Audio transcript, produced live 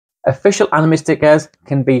Official anime stickers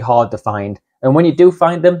can be hard to find, and when you do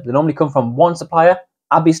find them, they normally come from one supplier,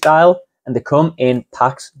 Abystyle, and they come in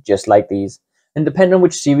packs just like these. And depending on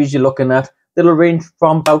which series you're looking at, they'll range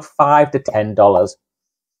from about $5 to $10.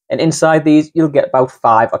 And inside these, you'll get about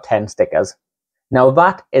 5 or 10 stickers. Now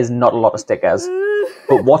that is not a lot of stickers,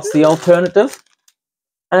 but what's the alternative?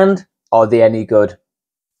 And are they any good?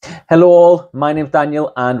 Hello all, my name's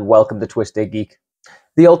Daniel and welcome to Twisted Geek.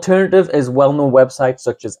 The alternative is well-known websites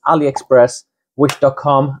such as AliExpress,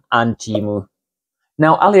 Wish.com and Temu.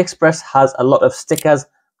 Now AliExpress has a lot of stickers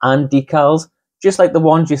and decals, just like the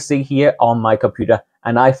ones you see here on my computer,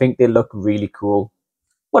 and I think they look really cool.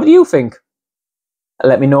 What do you think?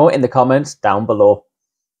 Let me know in the comments down below.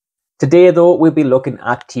 Today though, we'll be looking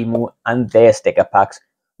at Temu and their sticker packs.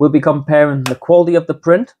 We'll be comparing the quality of the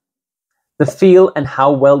print, the feel and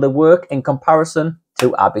how well they work in comparison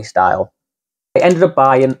to Abystyle. I ended up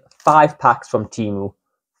buying 5 packs from Temu,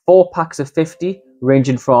 4 packs of 50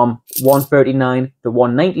 ranging from $1.39 to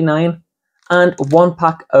 $1.99 and 1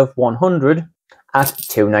 pack of 100 at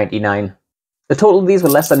 $2.99. The total of these were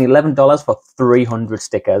less than $11 for 300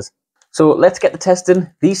 stickers. So let's get to testing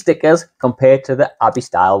these stickers compared to the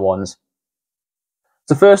Abystyle ones.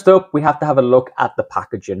 So first up, we have to have a look at the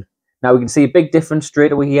packaging. Now we can see a big difference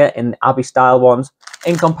straight away here in the Abystyle ones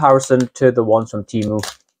in comparison to the ones from Temu.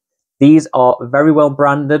 These are very well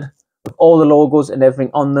branded with all the logos and everything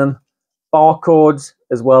on them, barcodes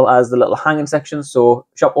as well as the little hanging sections, so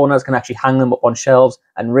shop owners can actually hang them up on shelves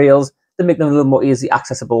and rails to make them a little more easily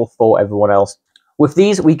accessible for everyone else. With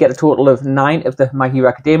these we get a total of 9 of the My Hero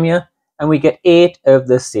Academia and we get 8 of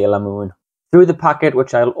the Sailor Moon. Through the packet,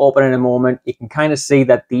 which I'll open in a moment, you can kind of see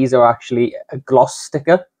that these are actually a gloss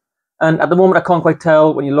sticker, and at the moment I can't quite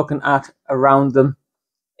tell when you're looking at around them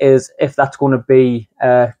is if that's going to be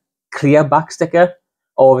clear back sticker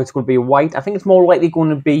or if it's going to be white. I think it's more likely going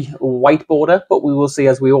to be a white border, but we will see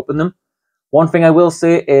as we open them. One thing I will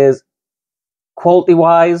say is quality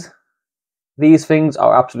wise, these things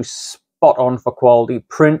are absolutely spot on for quality.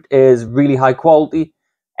 Print is really high quality,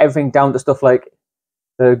 everything down to stuff like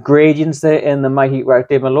the gradients there in the My Hero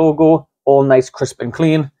Academia logo, all nice, crisp and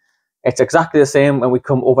clean. It's exactly the same when we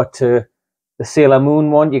come over to the Sailor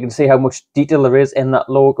Moon one. You can see how much detail there is in that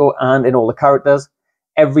logo and in all the characters.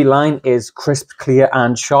 Every line is crisp, clear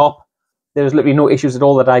and sharp. There's literally no issues at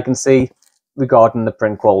all that I can see regarding the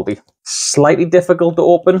print quality. Slightly difficult to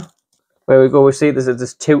open. Where we go, we see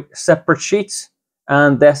there's 2 separate sheets,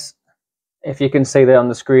 and this, if you can see there on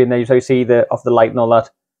the screen there, you see the of the light and all that,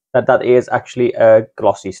 that is actually a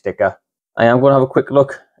glossy sticker. I am going to have a quick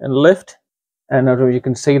look and lift, and I don't know if you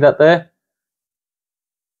can see that there.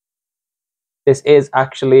 This is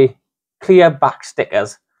actually clear back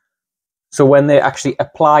stickers. So when they're actually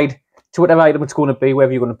applied to whatever item it's going to be,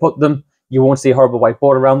 wherever you're going to put them, you won't see a horrible white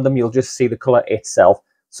border around them. You'll just see the colour itself.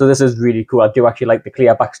 So this is really cool. I do actually like the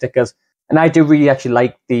clear back stickers. And I do really actually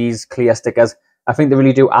like these clear stickers. I think they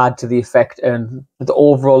really do add to the effect and the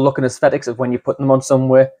overall look and aesthetics of when you put them on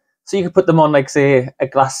somewhere. So you could put them on, like, say, a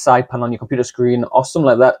glass side panel on your computer screen or something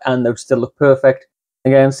like that, and they would still look perfect.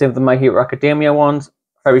 Again, same with the My Hero Academia ones.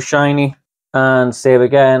 Very shiny. And save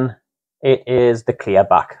again, it is the clear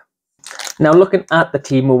back. Now looking at the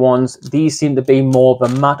Temu ones, these seem to be more of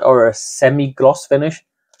a matte or a semi-gloss finish.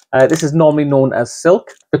 This is normally known as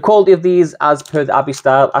silk. The quality of these, as per the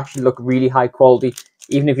Abystyle, actually look really high quality.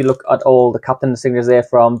 Even if you look at all the Captain Singers there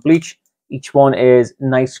from Bleach, each one is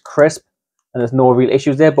nice, crisp, and there's no real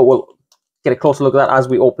issues there, but we'll get a closer look at that as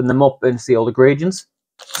we open them up and see all the gradients.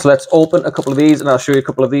 So let's open a couple of these, and I'll show you a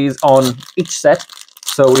couple of these on each set,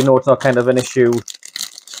 so we know it's not kind of an issue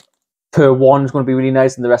per one is going to be really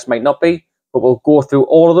nice and the rest might not be, but we'll go through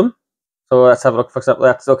all of them. So let's have a look. For example,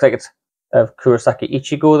 that looks like it's Kurosaki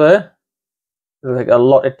Ichigo there. There's like a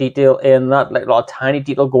lot of detail in that, like a lot of tiny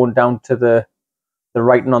detail going down to the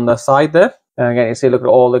writing on the side there. And again, you see, look at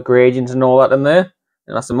all the gradients and all that in there.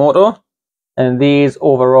 And that's the motto. And these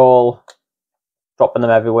overall, dropping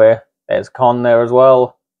them everywhere. There's Con there as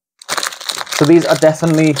well. So these are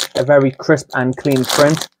definitely a very crisp and clean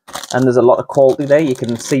print. And there's a lot of quality there. You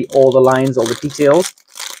can see all the lines, all the details.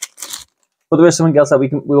 But there is something else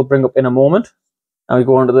that we'll bring up in a moment. And we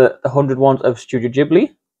go on to the 100 ones of Studio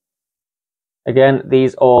Ghibli. Again,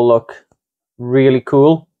 these all look really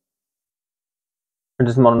cool.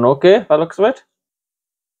 Princess Mononoke, by the looks of it.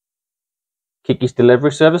 Kiki's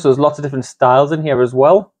Delivery Service. So there's lots of different styles in here as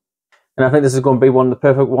well. And I think this is going to be one of the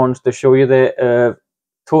perfect ones to show you the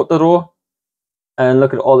Totoro. And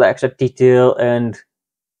look at all the extra detail and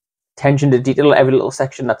attention to detail, every little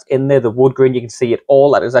section that's in there. The wood grain, you can see it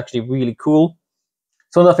all. That is actually really cool.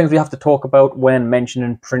 Some of the things we have to talk about when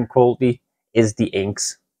mentioning print quality is the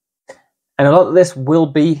inks. And a lot of this will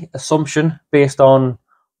be assumption based on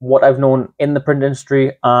what I've known in the print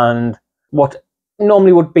industry and what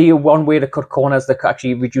normally would be one way to cut corners that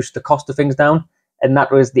actually reduce the cost of things down, and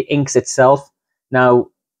that was the inks itself. Now,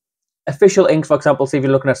 official inks, for example, see if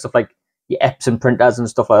you're looking at stuff like your Epson printers and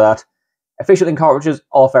stuff like that, official ink cartridges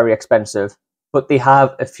are very expensive, but they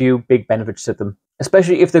have a few big benefits to them,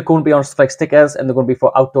 especially if they're going to be on stuff like stickers and they're going to be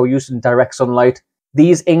for outdoor use in direct sunlight.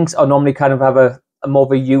 These inks are normally kind of have a more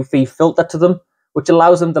of a UV filter to them, which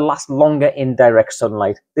allows them to last longer in direct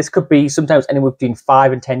sunlight. This could be sometimes anywhere between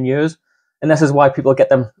 5 and 10 years, and this is why people get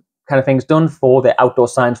them kind of things done for their outdoor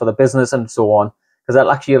signs, for the business and so on, because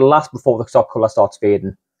that'll actually last before the stock colour starts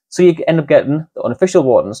fading. So you end up getting the unofficial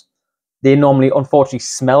ones. They normally, unfortunately,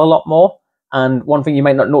 smell a lot more, and one thing you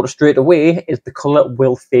might not notice straight away is the colour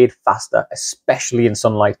will fade faster, especially in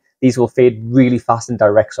sunlight. These will fade really fast in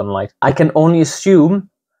direct sunlight. I can only assume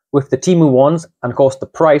with the Temu ones, and of course the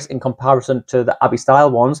price in comparison to the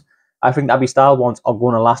Abystyle ones, I think the Abystyle ones are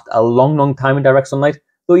going to last a long, long time in direct sunlight,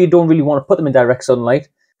 though you don't really want to put them in direct sunlight,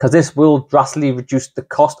 because this will drastically reduce the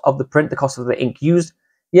cost of the print, the cost of the ink used.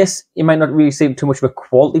 Yes, you might not really see too much of a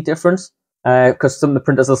quality difference, because some of the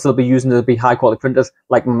printers will still be using to be high quality printers,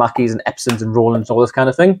 like Mackeys and Epsons and Rolands, all this kind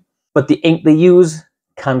of thing. But the ink they use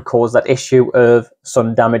can cause that issue of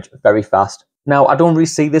sun damage very fast. Now, I don't really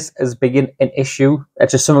see this as being an issue.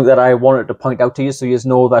 It's just something that I wanted to point out to you so you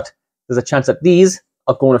know that there's a chance that these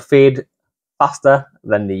are going to fade faster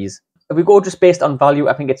than these. If we go just based on value,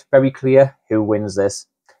 I think it's very clear who wins this.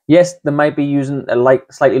 Yes, they might be using a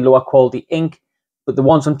slightly lower quality ink, but the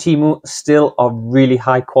ones from Temu still are really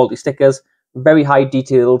high quality stickers, very high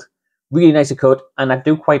detailed, really nice to cut, and I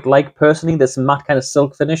do quite like personally this matte kind of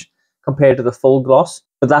silk finish compared to the full gloss.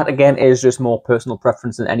 But that again is just more personal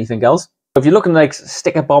preference than anything else. If you're looking like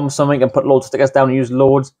sticker bomb something and put loads of stickers down and use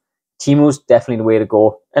loads, Temu's definitely the way to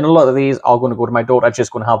go. And a lot of these are going to go to my daughter. She's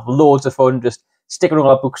going to have loads of fun just sticking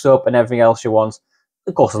all her books up and everything else she wants.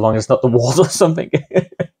 Of course, as long as it's not the walls or something.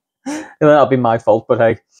 That'll be my fault, but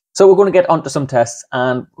hey. So we're going to get onto some tests.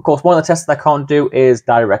 And of course, one of the tests that I can't do is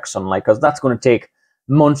direct sunlight, because that's going to take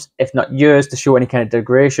months, if not years, to show any kind of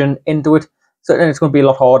degradation into it. So then it's going to be a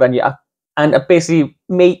lot harder. And basically,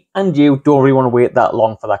 me and you don't really want to wait that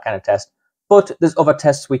long for that kind of test. But there's other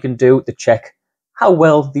tests we can do to check how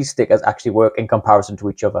well these stickers actually work in comparison to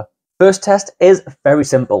each other. First test is very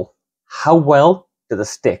simple. How well do they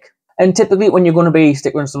stick? And typically when you're going to be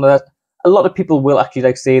stickering some of that, a lot of people will actually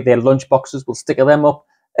like say their lunch boxes, will sticker them up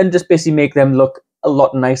and just basically make them look a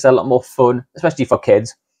lot nicer, a lot more fun, especially for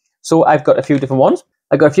kids. So I've got a few different ones.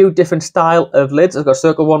 I've got a few different style of lids. I've got a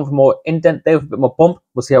circle one for more indent there with a bit more bump.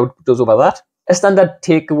 We'll see how it does over that. A standard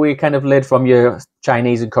takeaway kind of lid from your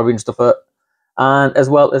Chinese and Korean stuff. And as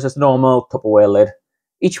well as just normal Tupperware lid.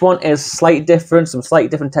 Each one is slightly different, some slightly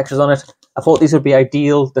different textures on it. I thought these would be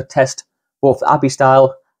ideal to test both the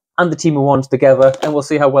Abystyle and the Temu ones together, and we'll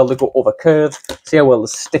see how well they go over curves, see how well they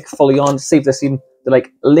stick fully on, see if they seem to like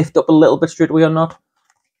lift up a little bit straight away or not.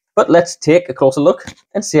 But let's take a closer look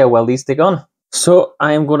and see how well these stick on. So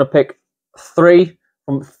I am going to pick three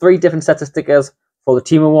from three different sets of stickers for the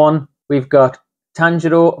Temu one. We've got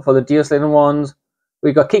Tanjiro for the Deosladen ones.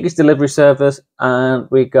 We've got Geek's Delivery Service, and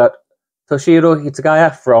we've got Toshiro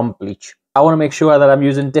Hitsugaya from Bleach. I want to make sure that I'm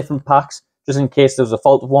using different packs, just in case there's a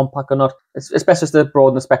fault of one pack or not. It's best just to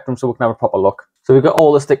broaden the spectrum so we can have a proper look. So we've got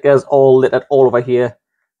all the stickers all lit at all over here.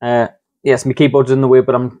 Yes, my keyboard's in the way,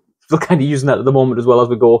 but I'm still kind of using that at the moment as well as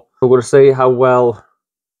we go. So we're going to see how well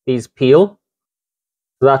these peel.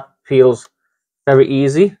 So that peels very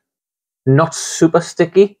easy, not super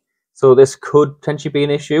sticky, so this could potentially be an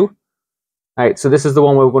issue. Alright, so this is the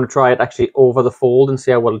one where we're going to try it actually over the fold and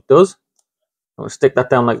see how well it does. I'm going to stick that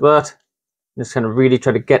down like that. Just kind of really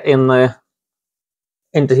try to get in there,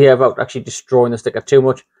 into here without actually destroying the sticker too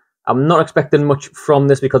much. I'm not expecting much from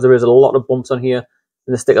this because there is a lot of bumps on here,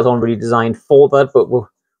 and the stickers aren't really designed for that, but we'll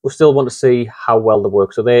still want to see how well they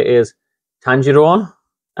work. So there is Tanjiro on,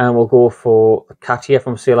 and we'll go for the cat here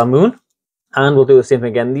from Sailor Moon, and we'll do the same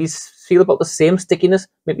thing again. These feel about the same stickiness,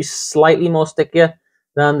 maybe slightly more stickier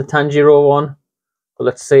than the Tanjiro one. But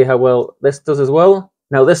let's see how well this does as well.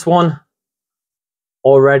 Now this one,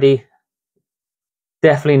 already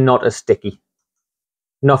definitely not as sticky.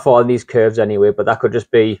 Not for all these curves anyway, but that could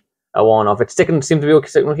just be a one-off. It's sticking, seems to be okay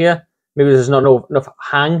sticking here. Maybe there's not enough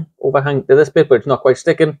overhang to this bit, but it's not quite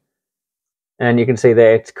sticking. And you can see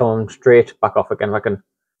there it's coming straight back off again.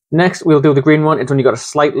 Next, we'll do the green one. It's only got a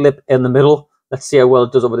slight lip in the middle. Let's see how well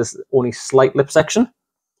it does over this only slight lip section.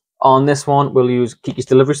 On this one, we'll use Geek's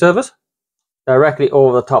Delivery Service directly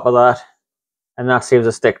over the top of that, and that seems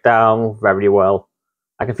to stick down very well.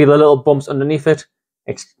 I can feel the little bumps underneath it.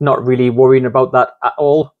 It's not really worrying about that at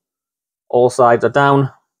all. All sides are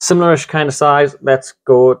down. Similarish kind of size. Let's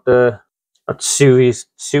go to Sui,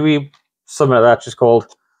 something like that, just called.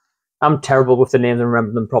 I'm terrible with the names and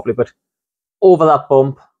remember them properly, but over that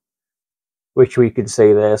bump, which we can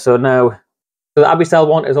see there. So now, the Abystyle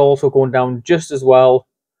one is also going down just as well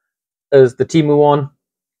as the Temu one.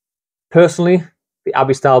 Personally, the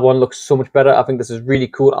Abystyle one looks so much better. I think this is really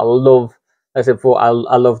cool. I love, as I said before, I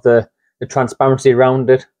love the transparency around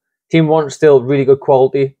it. Temu one is still really good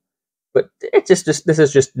quality, but it's just this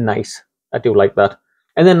is just nice. I do like that.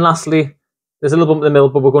 And then lastly, there's a little bump in the middle,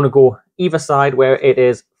 but we're going to go either side where it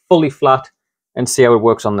is fully flat and see how it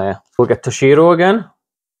works on there. We'll get Toshiro again.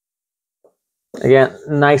 Again,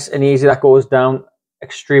 nice and easy. That goes down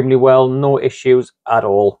extremely well. No issues at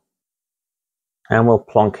all. And we'll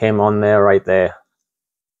plonk him on there right there.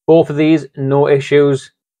 Both of these, no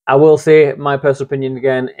issues. I will say my personal opinion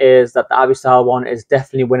again is that the Abystyle one is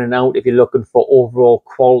definitely winning out if you're looking for overall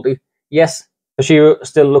quality. Yes, Toshiro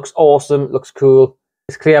still looks awesome, looks cool.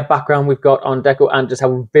 This clear background we've got on Deco and just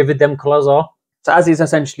how vivid them colours are. So as these are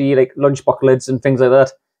essentially like lunchbox lids and things like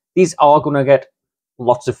that, these are going to get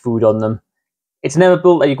lots of food on them. It's never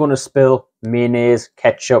built that you're going to spill mayonnaise,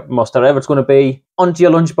 ketchup, mustard, whatever it's going to be onto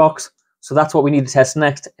your lunchbox. So that's what we need to test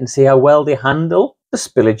next and see how well they handle the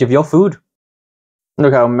spillage of your food.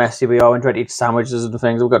 Look how messy we are when trying to eat sandwiches and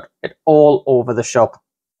things. We've got it all over the shop.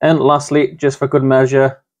 And lastly, just for good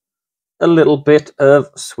measure, a little bit of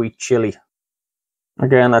sweet chili.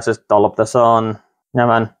 Again, let's just dollop this on. Yeah,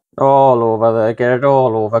 man. All over there. Get it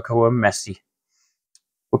all over because we're messy.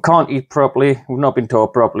 We can't eat properly. We've not been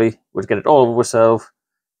taught properly. We'll get it all over ourselves.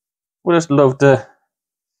 We just love to...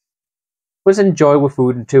 We just enjoy with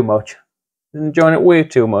food too much. We're enjoying it way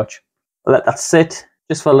too much. Let that sit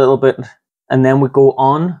just for a little bit. And then we go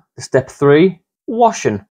on to step 3,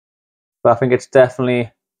 washing. But I think it's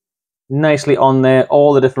definitely nicely on there.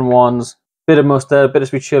 All the different ones. Bit of mustard, bit of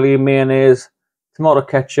sweet chili, mayonnaise, tomato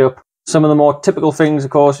ketchup. Some of the more typical things,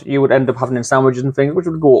 of course, you would end up having in sandwiches and things, which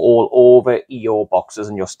would go all over your boxes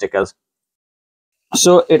and your stickers.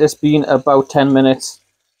 So it has been about 10 minutes.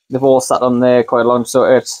 They've all sat on there quite long, so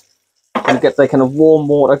it's going to get that kind of warm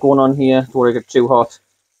water going on here before it gets too hot.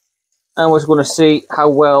 And we're just going to see how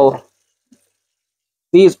well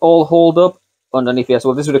these all hold up underneath here. So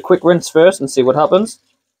we'll just do a quick rinse first and see what happens.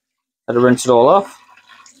 I'll rinse it all off.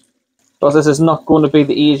 Because this is not going to be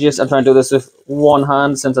the easiest. I'm trying to do this with one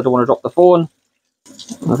hand since I don't want to drop the phone.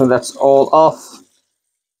 I think that's all off.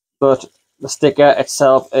 But the sticker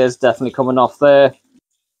itself is definitely coming off there.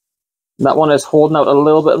 That one is holding out a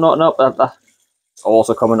little bit, not that's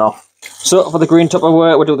also coming off. So for the green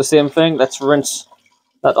Tupperware, we'll do the same thing. Let's rinse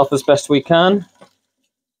that off as best we can.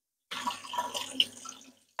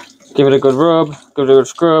 Give it a good rub, give it a good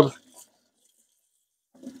scrub.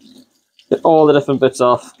 Get all the different bits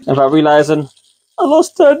off. And by realising, I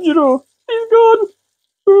lost Tanjiro, he's gone.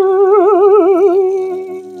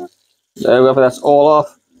 There we go, that's all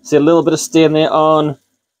off. See a little bit of stain there on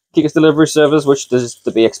Geek's delivery service, which is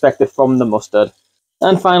to be expected from the mustard.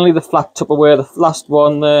 And finally, the flat Tupperware, the last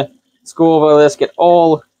one there. Let's go over this, get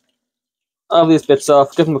all of these bits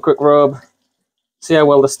off, give them a quick rub, see how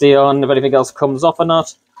well they stay on, if anything else comes off or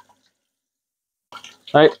not.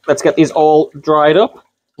 Right, let's get these all dried up.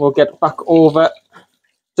 We'll get back over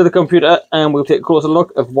to the computer and we'll take a closer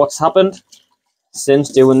look of what's happened since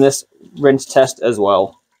doing this rinse test as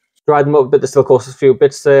well. Dried them up a bit, there's still of course a few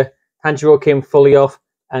bits there. Tanjiro came fully off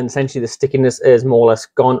and essentially the stickiness is more or less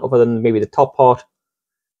gone other than maybe the top part.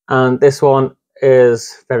 And this one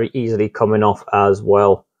is very easily coming off as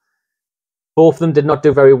well. Both of them did not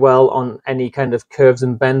do very well on any kind of curves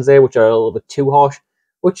and bends there, which are a little bit too harsh,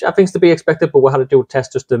 which I think is to be expected, but we had to do a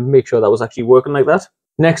test just to make sure that was actually working like that.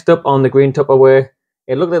 Next up on the green Tupperware,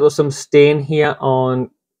 it looked like there was some stain here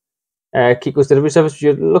on Kiko's delivery service. If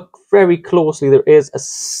you look very closely, there is a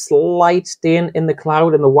slight stain in the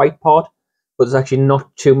cloud in the white part, but there's actually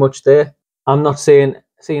not too much there. I'm not seeing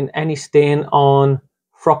any stain on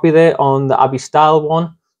Froppy there on the Abystyle one.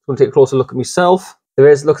 I'm going to take a closer look at myself.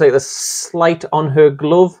 Looks like there's slight on her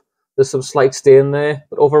glove. There's some slight stain there,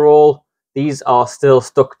 but overall, these are still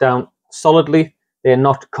stuck down solidly. They're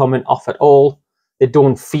not coming off at all. They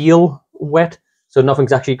don't feel wet, so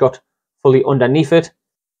nothing's actually got fully underneath it.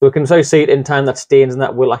 So we can sort of see it in time that stains and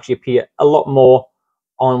that will actually appear a lot more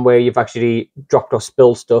on where you've actually dropped or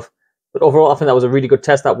spilled stuff. But overall, I think that was a really good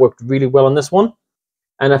test. That worked really well on this one.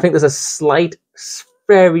 And I think there's a slight,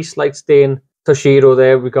 very slight stain, Toshiro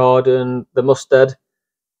there regarding the mustard.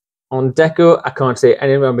 On Deco, I can't say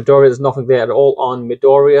anything on Midoriya. There's nothing there at all on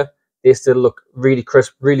Midoriya. They still look really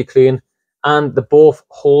crisp, really clean. And they're both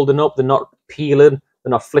holding up. They're not peeling.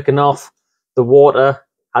 they're not flicking off. The water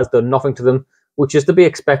has done nothing to them, which is to be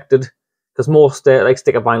expected, because most like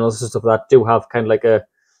sticker vinyls and stuff like that do have kind of like a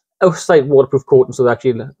outside waterproof coating, so they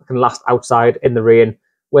actually can last outside in the rain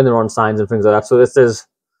when they're on signs and things like that. So this is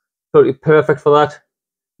totally perfect for that.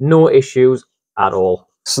 No issues at all.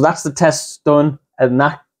 So that's the test done, and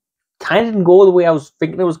that kind of didn't go the way I was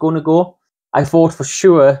thinking it was going to go. I thought for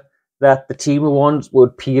sure that the Temu ones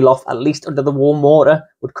would peel off, at least under the warm water,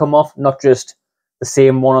 would come off, not just the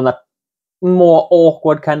same one on that more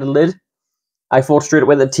awkward kind of lid. I thought straight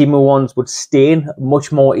away the Temu ones would stain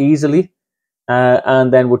much more easily,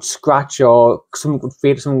 and then would scratch, or something would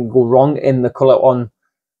fade, something would go wrong in the colour on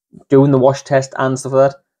doing the wash test and stuff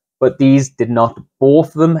like that. But these did not.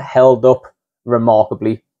 Both of them held up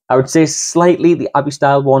remarkably. I would say slightly the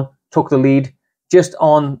Abystyle one took the lead, just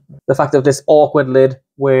on the fact of this awkward lid,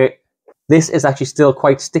 where this is actually still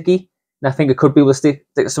quite sticky, and I think it could be able to stick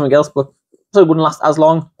to something else, but so it wouldn't last as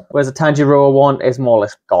long, whereas the Tanjiro one is more or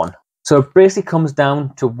less gone. So it basically comes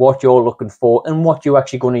down to what you're looking for and what you're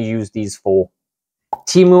actually going to use these for.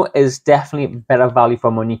 Temu is definitely better value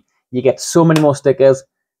for money. You get so many more stickers,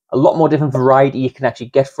 a lot more different variety you can actually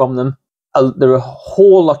get from them. They're a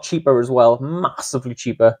whole lot cheaper as well, massively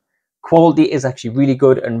cheaper. Quality is actually really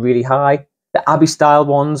good and really high. The Abystyle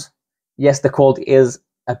ones, yes, the quality is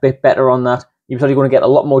a bit better on that. You're probably going to get a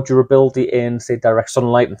lot more durability in, say, direct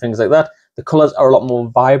sunlight and things like that. The colours are a lot more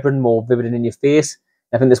vibrant, more vivid and in your face.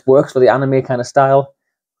 I think this works for the anime kind of style.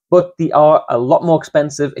 But they are a lot more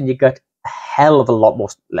expensive, and you get a hell of a lot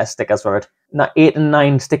less stickers for it. Now, 8 and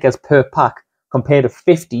 9 stickers per pack compared to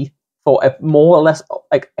 50 for a more or less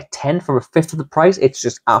like a 10 for a fifth of the price. It's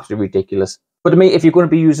just absolutely ridiculous. But to me, if you're going to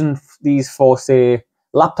be using these for, say,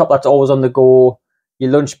 laptop that's always on the go,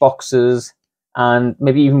 your lunch boxes, and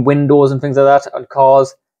maybe even windows and things like that on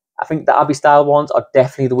cars, I think the Abystyle ones are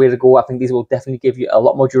definitely the way to go. I think these will definitely give you a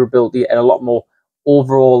lot more durability and a lot more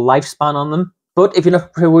overall lifespan on them. But if you're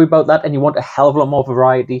not worried about that and you want a hell of a lot more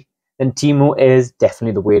variety, then Temu is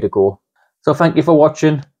definitely the way to go. So thank you for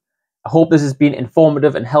watching. I hope this has been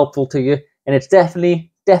informative and helpful to you, and it's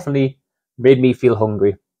definitely made me feel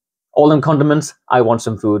hungry. All them condiments, I want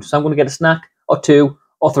some food. So I'm going to get a snack, or 2,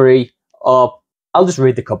 or 3, or I'll just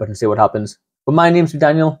raid the cupboard and see what happens. But my name's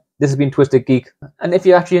Daniel, this has been Twisted Geek, and if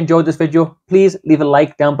you actually enjoyed this video, please leave a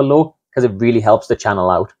like down below, because it really helps the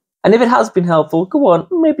channel out. And if it has been helpful, go on,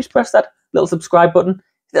 maybe press that little subscribe button,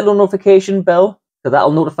 hit the little notification bell, so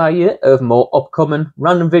that'll notify you of more upcoming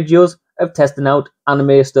random videos of testing out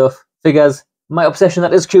anime stuff, figures, my obsession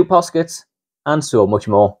that is cute poskets, and so much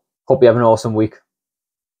more. Hope you have an awesome week.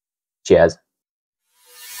 Cheers.